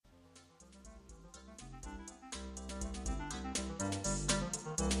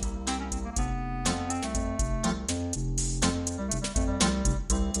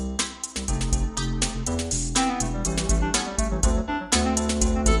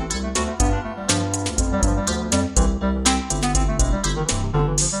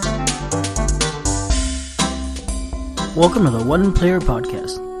Welcome to the One Player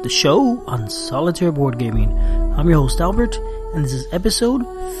Podcast, the show on solitaire board gaming. I'm your host Albert, and this is episode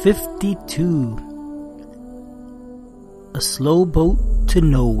 52. A Slow Boat to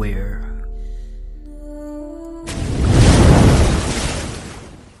Nowhere.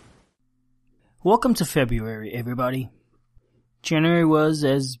 Welcome to February, everybody. January was,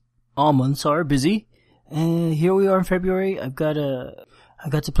 as all months are, busy, and here we are in February. I got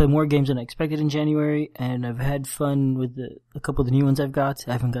to play more games than I expected in January, and I've had fun with a couple of the new ones I've got.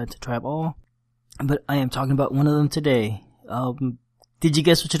 I haven't got to try them all, but I am talking about one of them today. Did you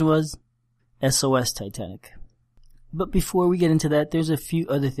guess which it was? SOS Titanic. But before we get into that, there's a few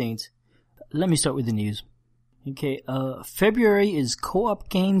other things. Let me start with the news. Okay, February is Co-op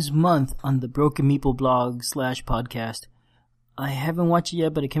Games Month on the Broken Meeple blog / podcast. I haven't watched it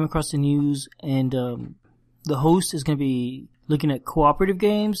yet, but I came across the news, and the host is going to be looking at cooperative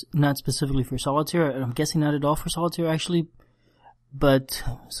games, not specifically for solitaire. I'm guessing not at all for solitaire, actually. But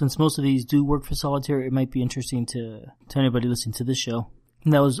since most of these do work for solitaire, it might be interesting to anybody listening to this show.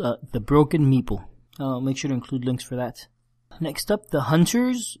 And that was The Broken Meeple. I'll make sure to include links for that. Next up, The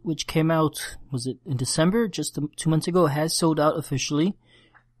Hunters, which came out, was it in December? Just 2 months ago, has sold out officially.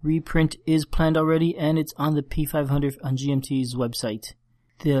 Reprint is planned already, and it's on the P500 on GMT's website.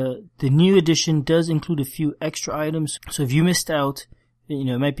 The new edition does include a few extra items, so if you missed out,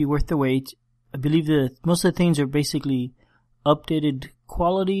 it might be worth the wait. I believe most of the things are basically updated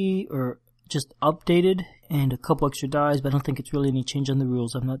quality or just updated, and a couple extra dies, but I don't think it's really any change on the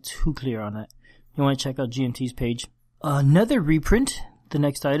rules. I'm not too clear on that. You want to check out GMT's page. Another reprint, the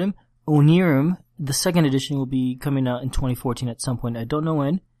next item, Onirim, the second edition will be coming out in 2014 at some point. I don't know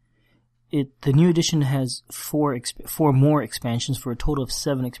when. The new edition has four more expansions for a total of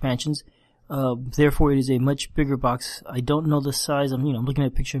 7 expansions. Therefore, it is a much bigger box. I don't know the size. I'm looking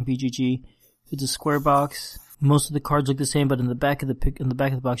at a picture on BGG. It's a square box. Most of the cards look the same, but in the back of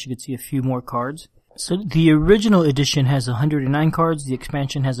the box, you can see a few more cards. So the original edition has 109 cards. The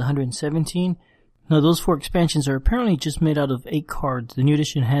expansion has 117. Now, those 4 expansions are apparently just made out of 8 cards. The new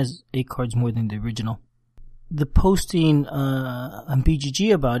edition has 8 cards more than the original. The posting on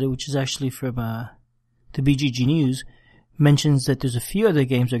BGG about it, which is actually from the BGG News, mentions that there's a few other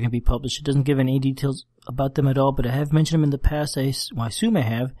games that are going to be published. It doesn't give any details about them at all, but I have mentioned them in the past. I assume I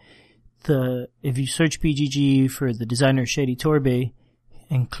have. If you search BGG for the designer Shady Torbe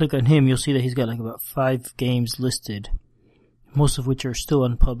and click on him, you'll see that he's got about 5 games listed, most of which are still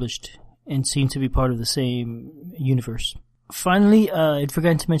unpublished and seem to be part of the same universe. Finally, I'd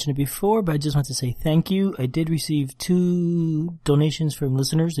forgotten to mention it before, but I just want to say thank you. I did receive 2 donations from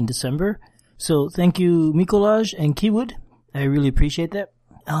listeners in December. So thank you, Mikolaj and Keywood. I really appreciate that.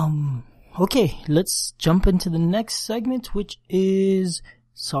 Okay, let's jump into the next segment, which is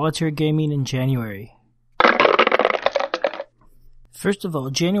solitaire gaming in January. First of all,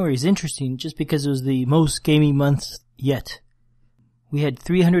 January is interesting just because it was the most gaming month yet. We had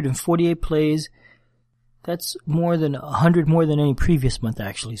 348 plays. That's more than 100 more than any previous month,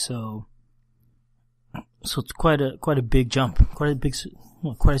 actually. So it's quite a big jump, quite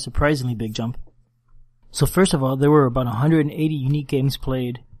a surprisingly big jump. So first of all, there were about 180 unique games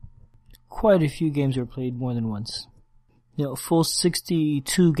played. Quite a few games were played more than once. A full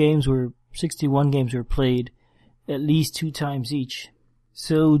 61 games were played at least 2 times each.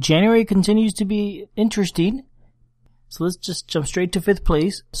 So January continues to be interesting. So let's just jump straight to 5th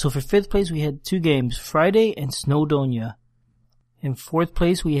place. So for 5th place, we had 2 games, Friday and Snowdonia. In 4th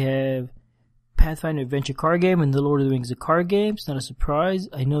place, we have Pathfinder Adventure card game and The Lord of the Rings of card games. Not a surprise.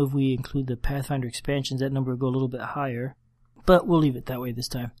 I know if we include the Pathfinder expansions, that number will go a little bit higher. But we'll leave it that way this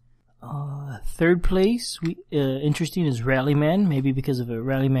time. 3rd place, interesting, is Rallyman. Maybe because of a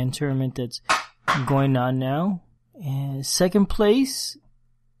Rallyman tournament that's going on now. And 2nd place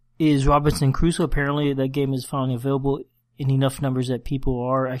is Robinson Crusoe. Apparently that game is finally available in enough numbers that people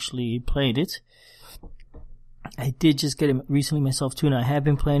are actually playing it. I did just get it recently myself too, and I have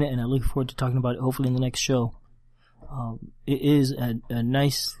been playing it, and I look forward to talking about it hopefully in the next show. It is a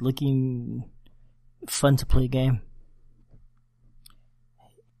nice looking, fun to play game.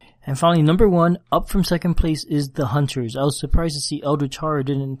 And finally, number 1, up from 2nd place, is The Hunters. I was surprised to see Eldritch Horror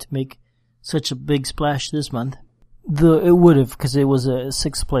didn't make such a big splash this month. It would have, because it was a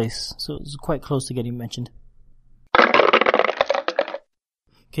 6th place, so it was quite close to getting mentioned.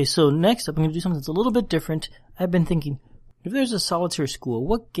 Okay, so next up, I'm going to do something that's a little bit different. I've been thinking, if there's a solitaire school,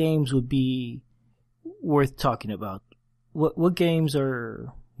 what games would be worth talking about? What games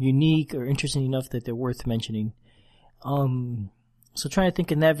are unique or interesting enough that they're worth mentioning? So trying to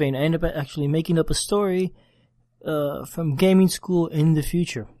think in that vein, I ended up actually making up a story from gaming school in the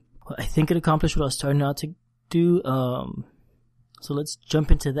future. I think it accomplished what I was starting out do. So let's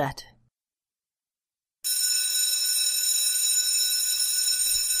jump into that.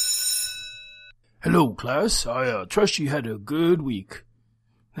 Hello, class. I trust you had a good week.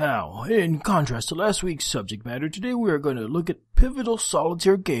 Now, in contrast to last week's subject matter, today we are going to look at pivotal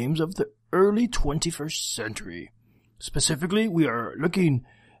solitaire games of the early 21st century. Specifically, we are looking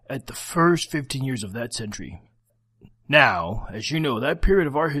at the first 15 years of that century. Now, as you know, that period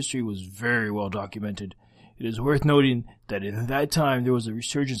of our history was very well documented. It is worth noting that in that time there was a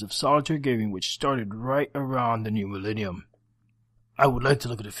resurgence of solitaire gaming which started right around the new millennium. I would like to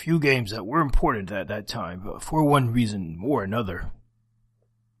look at a few games that were important at that time, for one reason or another.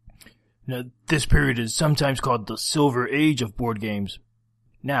 Now, this period is sometimes called the Silver Age of board games.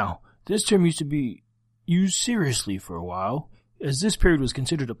 Now, this term used to be used seriously for a while, as this period was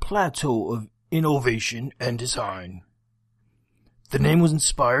considered a plateau of innovation and design. The name was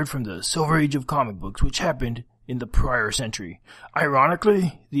inspired from the Silver Age of comic books, which happened in the prior century.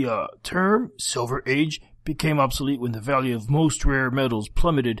 Ironically, the term Silver Age became obsolete when the value of most rare metals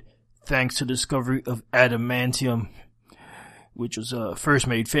plummeted thanks to the discovery of adamantium, which was first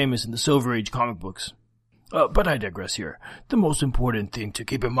made famous in the Silver Age comic books. But I digress here. The most important thing to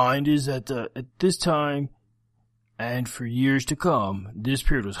keep in mind is that at this time, and for years to come, this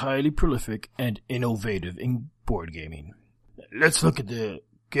period was highly prolific and innovative in board gaming. Let's look at the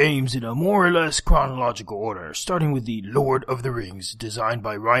games in a more or less chronological order, starting with the Lord of the Rings, designed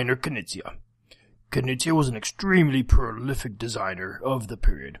by Reiner Knizia. Knizia was an extremely prolific designer of the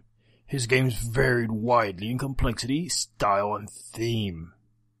period. His games varied widely in complexity, style, and theme.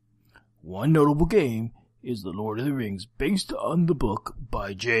 One notable game is The Lord of the Rings, based on the book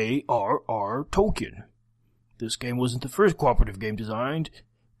by J.R.R. Tolkien. This game wasn't the first cooperative game designed,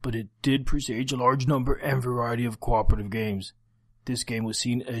 but it did presage a large number and variety of cooperative games. This game was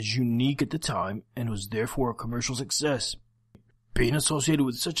seen as unique at the time and was therefore a commercial success. Being associated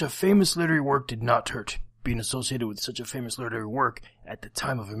with such a famous literary work did not hurt. Being associated with such a famous literary work at the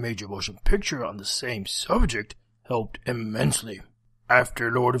time of a major motion picture on the same subject helped immensely.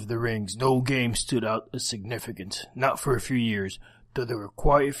 After Lord of the Rings, no game stood out as significant, not for a few years. Though there were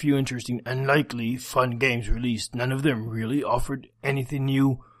quite a few interesting and likely fun games released, none of them really offered anything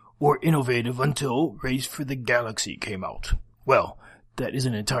new or innovative until Race for the Galaxy came out. Well, that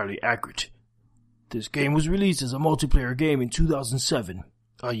isn't entirely accurate. This game was released as a multiplayer game in 2007.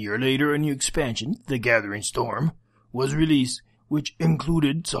 A year later, a new expansion, The Gathering Storm, was released, which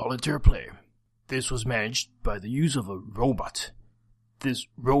included solitaire play. This was managed by the use of a robot. This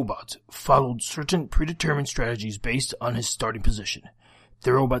robot followed certain predetermined strategies based on his starting position.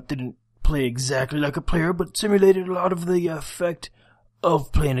 The robot didn't play exactly like a player, but simulated a lot of the effect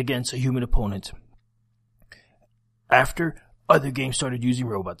of playing against a human opponent. After, other games started using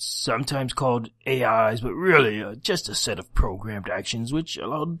robots, sometimes called AIs, but really just a set of programmed actions which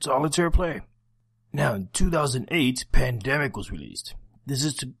allowed solitaire play. Now, in 2008, Pandemic was released.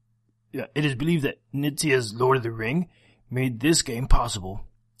 It is believed that Knizia's Lord of the Ring made this game possible,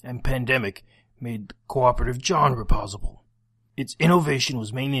 and Pandemic made the cooperative genre possible. Its innovation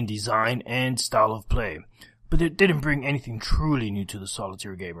was mainly in design and style of play, but it didn't bring anything truly new to the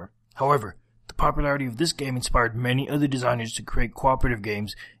solitaire gamer. However, the popularity of this game inspired many other designers to create cooperative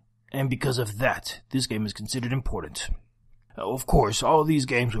games, and because of that, this game is considered important. Of course, all of these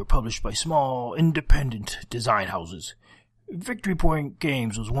games were published by small, independent design houses. Victory Point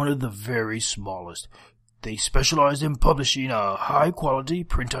Games was one of the very smallest. They specialized in publishing high-quality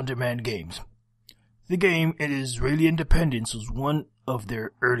print-on-demand games. The game, in Israeli independence, was one of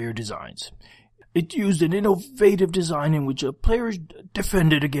their earlier designs. It used an innovative design in which players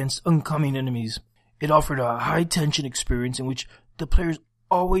defended against oncoming enemies. It offered a high-tension experience in which the players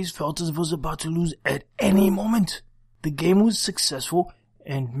always felt as if it was about to lose at any moment. The game was successful,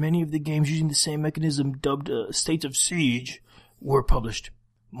 and many of the games using the same mechanism dubbed States of Siege were published.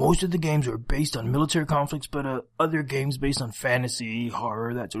 Most of the games were based on military conflicts, but other games based on fantasy,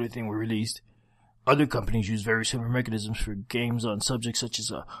 horror, that sort of thing were released. Other companies used very similar mechanisms for games on subjects such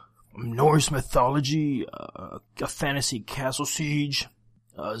as Norse mythology, a fantasy castle siege,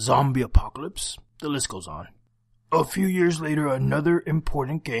 zombie apocalypse. The list goes on. A few years later, another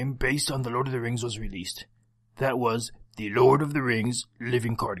important game based on The Lord of the Rings was released. That was The Lord of the Rings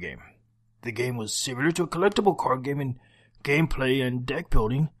Living Card Game. The game was similar to a collectible card game in gameplay and deck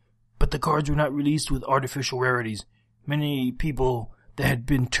building, but the cards were not released with artificial rarities. Many people that had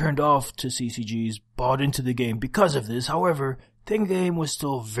been turned off to CCGs bought into the game because of this. However, the game was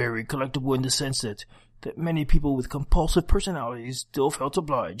still very collectible in the sense that many people with compulsive personalities still felt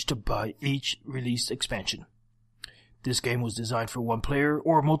obliged to buy each released expansion. This game was designed for one player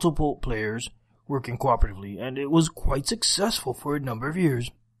or multiple players working cooperatively, and it was quite successful for a number of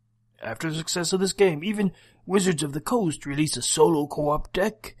years. After the success of this game, even Wizards of the Coast released a solo co-op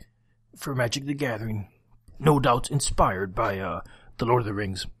deck for Magic the Gathering, no doubt inspired by The Lord of the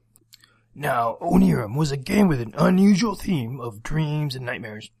Rings. Now, Onirim was a game with an unusual theme of dreams and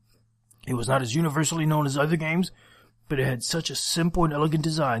nightmares. It was not as universally known as other games, but it had such a simple and elegant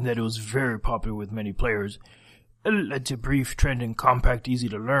design that it was very popular with many players. It led to a brief trend in compact,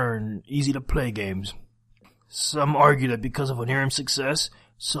 easy-to-learn, easy-to-play games. Some argue that because of Onirim's success,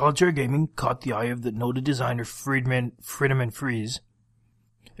 solitaire gaming caught the eye of the noted designer Friedemann Friese.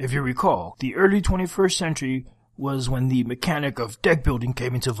 If you recall, the early 21st century was when the mechanic of deck building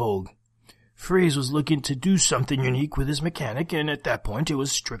came into vogue. Friese was looking to do something unique with his mechanic, and at that point it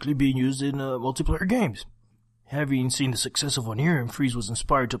was strictly being used in multiplayer games. Having seen the success of Onirim, Friese was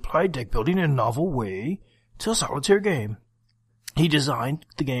inspired to apply deck building in a novel way to a solitaire game. He designed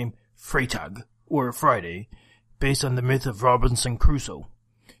the game Freytag, or Friday, based on the myth of Robinson Crusoe.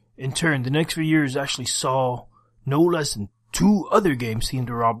 In turn, the next few years actually saw no less than 2 other games themed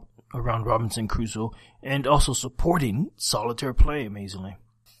around Robinson Crusoe, and also supporting solitaire play, amazingly.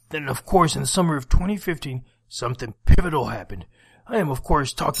 Then, of course, in the summer of 2015, something pivotal happened. I am, of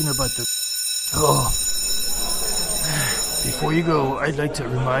course, talking about the... Before you go, I'd like to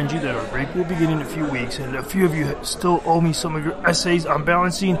remind you that our break will begin in a few weeks, and a few of you still owe me some of your essays on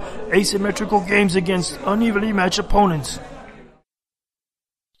balancing asymmetrical games against unevenly matched opponents.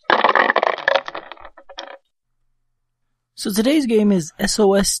 So today's game is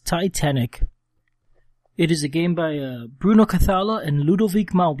SOS Titanic. It is a game by Bruno Cathala and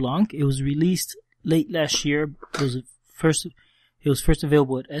Ludovic Maublanc. It was released late last year. It was first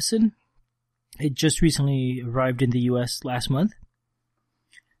available at Essen. It just recently arrived in the US last month.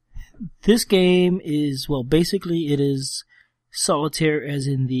 This game is, well, basically it is solitaire as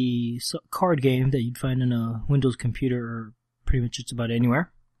in the card game that you'd find in a Windows computer or pretty much just about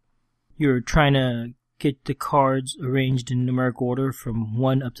anywhere. You're trying to get the cards arranged in numeric order from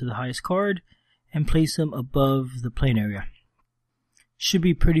 1 up to the highest card and place them above the playing area. Should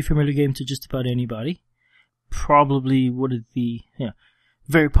be a pretty familiar game to just about anybody. Probably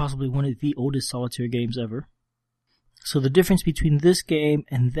very possibly one of the oldest solitaire games ever. So the difference between this game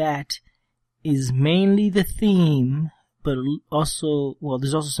and that is mainly the theme, but also, well,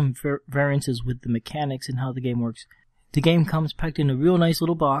 there's also some variances with the mechanics and how the game works. The game comes packed in a real nice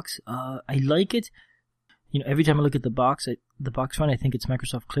little box. I like it. You know, every time I look at the box front, I think it's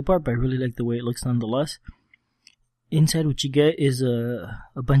Microsoft Clip Art, but I really like the way it looks nonetheless. Inside, what you get is a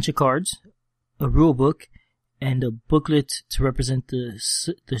bunch of cards, a rule book, and a booklet to represent the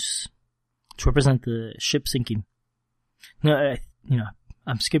ship sinking. Now,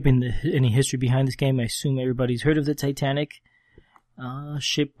 I'm skipping any history behind this game. I assume everybody's heard of the Titanic.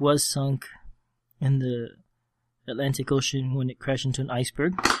 Ship was sunk in the Atlantic Ocean when it crashed into an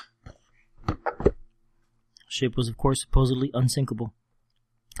iceberg. Ship was, of course, supposedly unsinkable.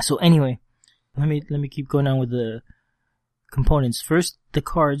 So anyway, let me keep going on with the components. First, the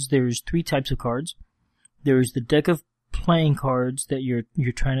cards. There's 3 types of cards. There's the deck of playing cards that you're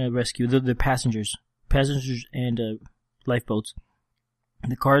trying to rescue. The passengers and lifeboats.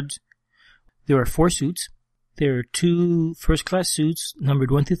 The cards. There are 4 suits. There are 2 first-class suits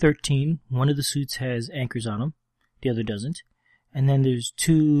numbered 1 through 13. One of the suits has anchors on them. The other doesn't. And then there's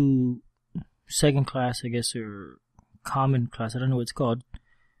 2 second class, I guess, or common class, I don't know what it's called,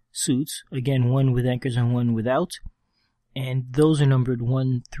 suits. Again, 1 with anchors and 1 without. And those are numbered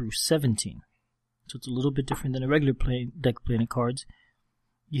 1 through 17. So it's a little bit different than a regular deck of playing cards.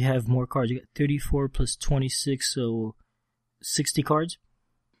 You have more cards. You got 34 plus 26, so 60 cards.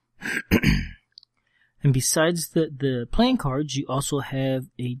 And besides the playing cards, you also have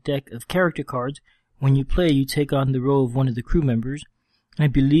a deck of character cards. When you play, you take on the role of one of the crew members. And I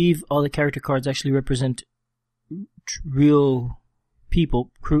believe all the character cards actually represent real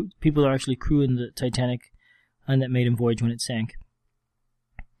people that are actually crew in the Titanic on that maiden voyage when it sank.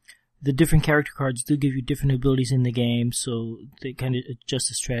 The different character cards do give you different abilities in the game, so they kind of adjust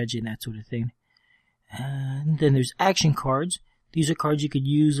the strategy and that sort of thing. And then there's action cards. These are cards you could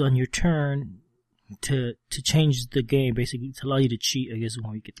use on your turn to change the game, basically to allow you to cheat, I guess is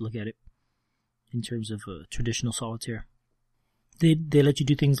one way you could look at it in terms of traditional solitaire. They let you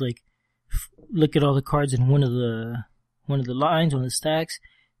do things like look at all the cards in one of the lines, one of the stacks,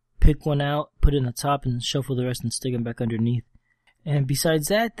 pick one out, put it in the top, and shuffle the rest and stick them back underneath. And besides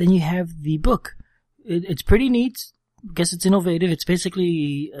that, then you have the book. It's pretty neat. I guess it's innovative. It's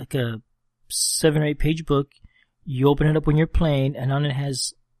basically like a 7 or 8 page book. You open it up when you're playing, and on it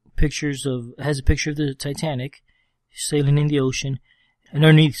has a picture of the Titanic sailing in the ocean. and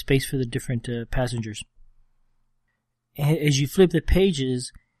underneath space for the different passengers. As you flip the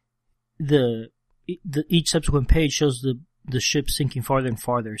pages, each subsequent page shows the ship sinking farther and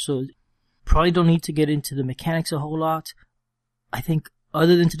farther. So probably don't need to get into the mechanics a whole lot. I think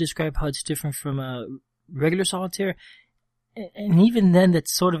other than to describe how it's different from a regular solitaire, and even then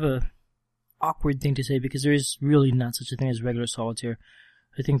that's sort of a awkward thing to say because there is really not such a thing as regular solitaire.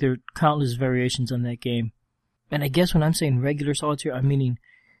 I think there are countless variations on that game. And I guess when I'm saying regular solitaire, I'm meaning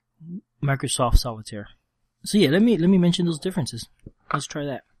Microsoft Solitaire. So yeah, let me mention those differences. Let's try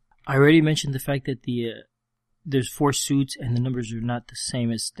that. I already mentioned the fact that there's 4 suits and the numbers are not the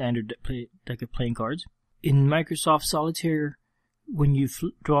same as standard deck of playing cards. In Microsoft Solitaire, when you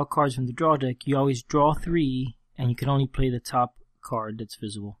draw cards from the draw deck, you always draw 3 and you can only play the top card that's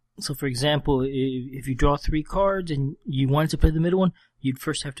visible. So for example, if you draw 3 cards and you wanted to play the middle one, you'd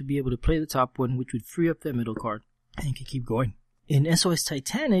first have to be able to play the top one, which would free up that middle card, and you could keep going. In SOS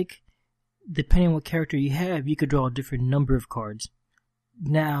Titanic, depending on what character you have, you could draw a different number of cards.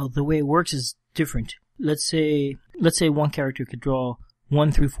 Now, the way it works is different. Let's say one character could draw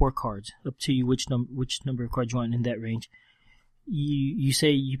 1 through 4 cards, up to you which number of cards you want in that range. You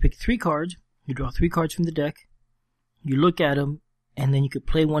say you pick 3 cards, you draw 3 cards from the deck, you look at them, and then you could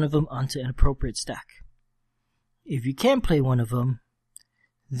play one of them onto an appropriate stack. If you can't play one of them,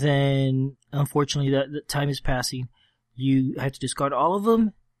 then unfortunately that time is passing. You have to discard all of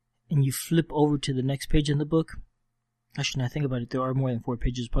them, and you flip over to the next page in the book. Actually, now I think about it, there are more than 4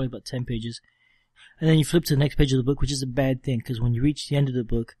 pages, probably about 10 pages. And then you flip to the next page of the book, which is a bad thing, because when you reach the end of the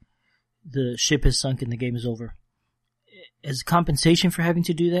book, the ship has sunk and the game is over. As compensation for having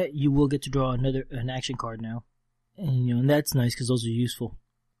to do that, you will get to draw an action card now. And that's nice because those are useful.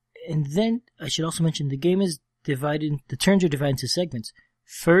 And then I should also mention the game is divided, the turns are divided into segments.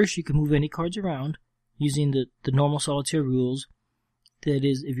 First, you can move any cards around using the normal solitaire rules. That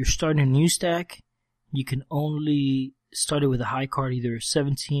is, if you're starting a new stack, you can only start it with a high card, either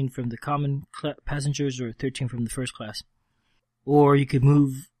 17 from the common passengers or 13 from the first class. Or you could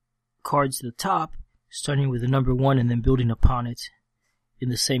move cards to the top, starting with the number 1 and then building upon it in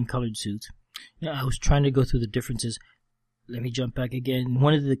the same colored suit. Now, I was trying to go through the differences. Let me jump back again.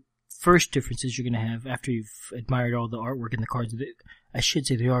 One of the first differences you're going to have after you've admired all the artwork and the cards, I should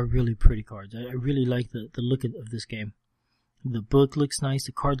say they are really pretty cards. I really like the look of this game. The book looks nice,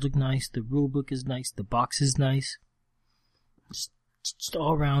 the cards look nice, the rule book is nice, the box is nice. Just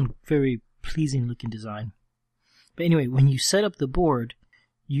all around very pleasing looking design. But anyway, when you set up the board,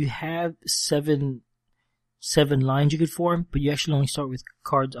 you have seven lines you could form, but you actually only start with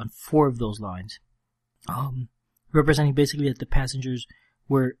cards on 4 of those lines. Representing basically that the passengers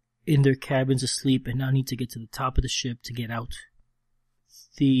were in their cabins asleep and now need to get to the top of the ship to get out.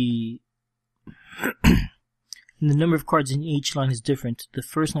 The number of cards in each line is different. The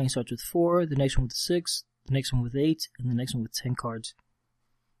first line starts with 4, the next one with 6, the next one with 8, and the next one with 10 cards.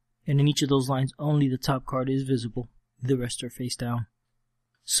 And in each of those lines, only the top card is visible. The rest are face down.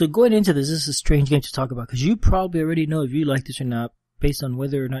 So going into this is a strange game to talk about, because you probably already know if you like this or not, based on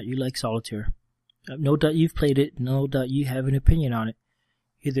whether or not you like Solitaire. No doubt you've played it, no doubt you have an opinion on it.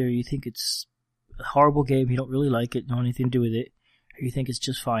 Either you think it's a horrible game, you don't really like it, don't have anything to do with it, or you think it's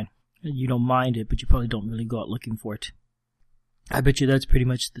just fine. You don't mind it, but you probably don't really go out looking for it. I bet you that's pretty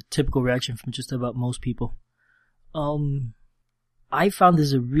much the typical reaction from just about most people. I found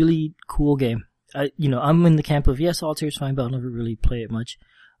this a really cool game. I'm in the camp of, yes, Solitaire is fine, but I'll never really play it much.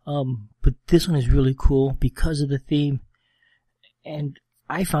 But this one is really cool because of the theme. And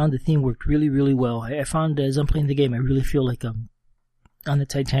I found the theme worked really, really well. I found as I'm playing the game, I really feel like I'm on the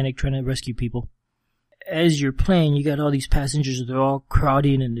Titanic trying to rescue people. As you're playing, you got all these passengers, they're all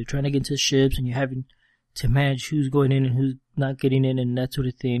crowding and they're trying to get into ships, and you're having to manage who's going in and who's not getting in and that sort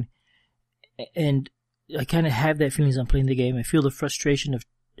of thing. And I kind of have that feeling as I'm playing the game. I feel the frustration of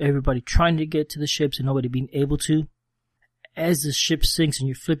everybody trying to get to the ships and nobody being able to. As the ship sinks and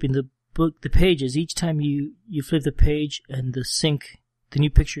you're flipping the pages, each time you flip the page and the new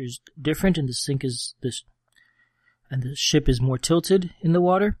picture is different and the sink is this, and the ship is more tilted in the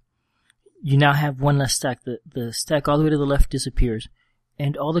water, you now have one less stack. The stack all the way to the left disappears.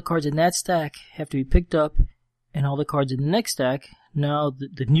 And all the cards in that stack have to be picked up, and all the cards in the next stack, now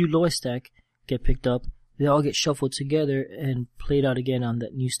the new lowest stack, get picked up. They all get shuffled together and played out again on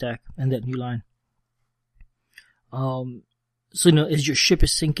that new stack and that new line. So, as your ship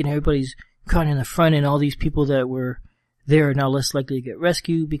is sinking, everybody's caught in the front, and all these people that were there are now less likely to get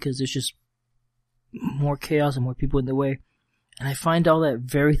rescued because there's just more chaos and more people in the way. And I find all that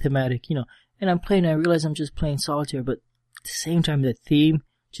very thematic, and I'm playing, I realize I'm just playing Solitaire, but at the same time, the theme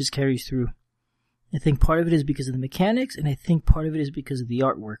just carries through. I think part of it is because of the mechanics, and I think part of it is because of the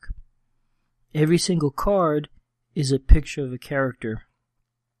artwork. Every single card is a picture of a character.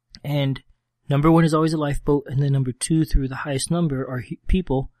 And number 1 is always a lifeboat, and then number 2 through the highest number are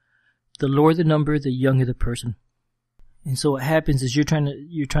people. The lower the number, the younger the person. And so what happens is you're trying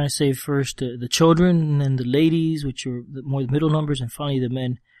to save first the children, and then the ladies, which are more the middle numbers, and finally the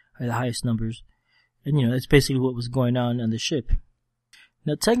men are the highest numbers. And that's basically what was going on the ship.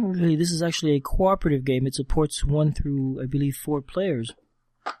 Now technically this is actually a cooperative game. It supports 1 through, I believe, 4 players.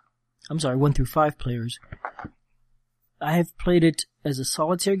 I'm sorry, 1 through 5 players. I have played it as a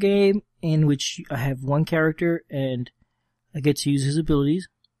solitaire game in which I have one character and I get to use his abilities.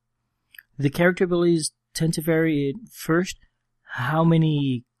 The character abilities tend to vary in first how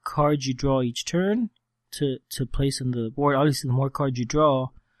many cards you draw each turn to place on the board. Obviously, the more cards you draw,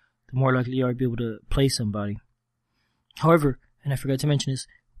 the more likely you are to be able to play somebody. However, and I forgot to mention this,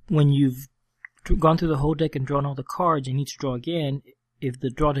 when you've gone through the whole deck and drawn all the cards and you need to draw again, if the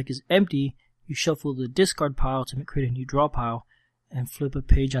draw deck is empty, you shuffle the discard pile to create a new draw pile and flip a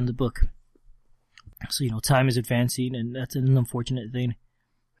page on the book. So, time is advancing, and that's an unfortunate thing.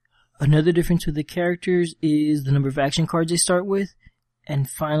 Another difference with the characters is the number of action cards they start with, and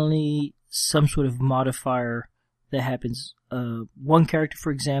finally, some sort of modifier that happens. One character,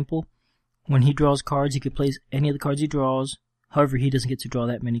 for example, when he draws cards, he can place any of the cards he draws. However, he doesn't get to draw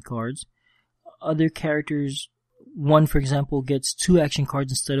that many cards. Other characters, one, for example, gets 2 action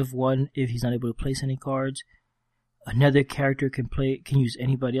cards instead of 1 if he's not able to place any cards. Another character can use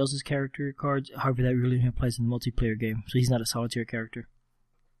anybody else's character cards. However, that really only applies in the multiplayer game, so he's not a solitaire character.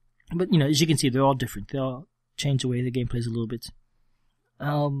 But, as you can see, they're all different. They all change the way the game plays a little bit.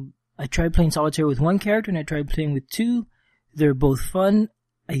 I tried playing solitaire with 1 character, and I tried playing with 2. They're both fun.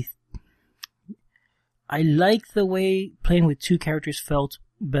 I like the way playing with 2 characters felt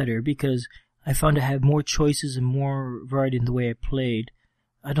better, because I found I had more choices and more variety in the way I played.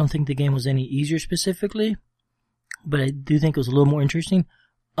 I don't think the game was any easier specifically, but I do think it was a little more interesting.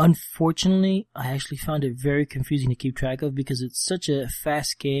 Unfortunately, I actually found it very confusing to keep track of because it's such a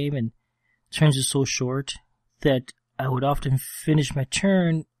fast game and turns are so short that I would often finish my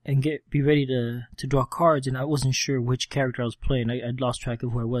turn and be ready to draw cards, and I wasn't sure which character I was playing. I'd lost track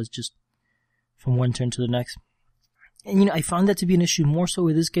of who I was just from one turn to the next. And I found that to be an issue more so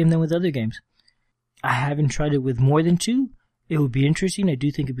with this game than with other games. I haven't tried it with more than 2. It would be interesting. I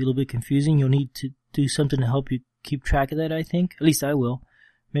do think it'd be a little bit confusing. You'll need to do something to help you keep track of that, I think. At least I will.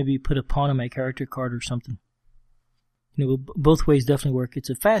 Maybe put a pawn on my character card or something. Both ways definitely work. It's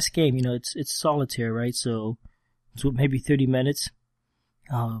a fast game, it's solitaire, right? So it's maybe 30 minutes.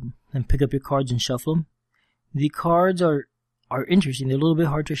 Then pick up your cards and shuffle them. The cards are interesting. They're a little bit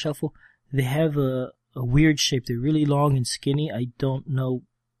hard to shuffle. They have a weird shape. They're really long and skinny. I don't know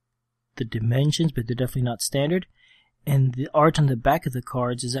the dimensions, but they're definitely not standard. And the art on the back of the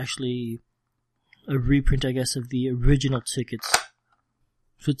cards is actually a reprint, I guess, of the original tickets.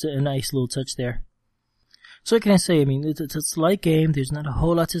 So it's a nice little touch there. So what can I say? I mean, it's a light game. There's not a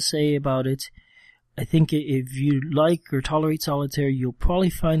whole lot to say about it. I think if you like or tolerate solitaire, you'll probably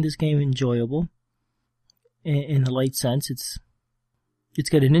find this game enjoyable. In a light sense, it's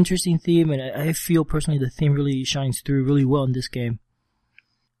got an interesting theme, and I feel personally the theme really shines through really well in this game.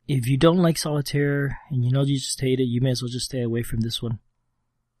 If you don't like solitaire and you just hate it, you may as well just stay away from this one.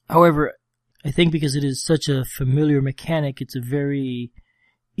 However, I think because it is such a familiar mechanic, it's a very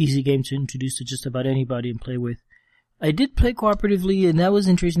easy game to introduce to just about anybody and play with. I did play cooperatively, and that was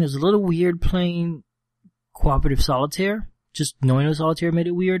interesting. It was a little weird playing cooperative solitaire. Just knowing it was solitaire made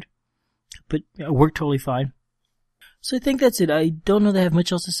it weird, but it worked totally fine. So I think that's it. I don't know that I have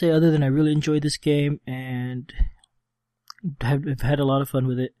much else to say other than I really enjoyed this game and have had a lot of fun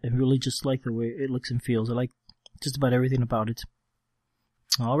with it and really just like the way it looks and feels. I like just about everything about it.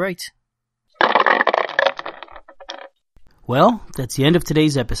 Alright. Well, that's the end of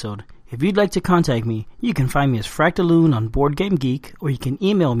today's episode. If you'd like to contact me, you can find me as Fractaloon on BoardGameGeek, or you can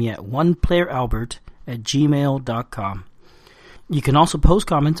email me at oneplayeralbert@gmail.com. You can also post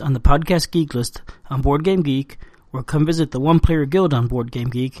comments on the Podcast Geek list on BoardGameGeek, or come visit the One Player Guild on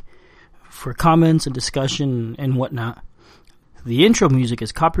BoardGameGeek for comments and discussion and whatnot. The intro music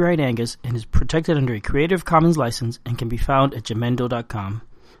is copyright Angus and is protected under a Creative Commons license and can be found at jamendo.com.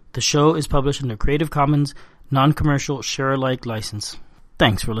 The show is published under Creative Commons Non-Commercial Share-alike license.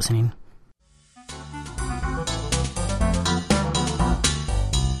 Thanks for listening.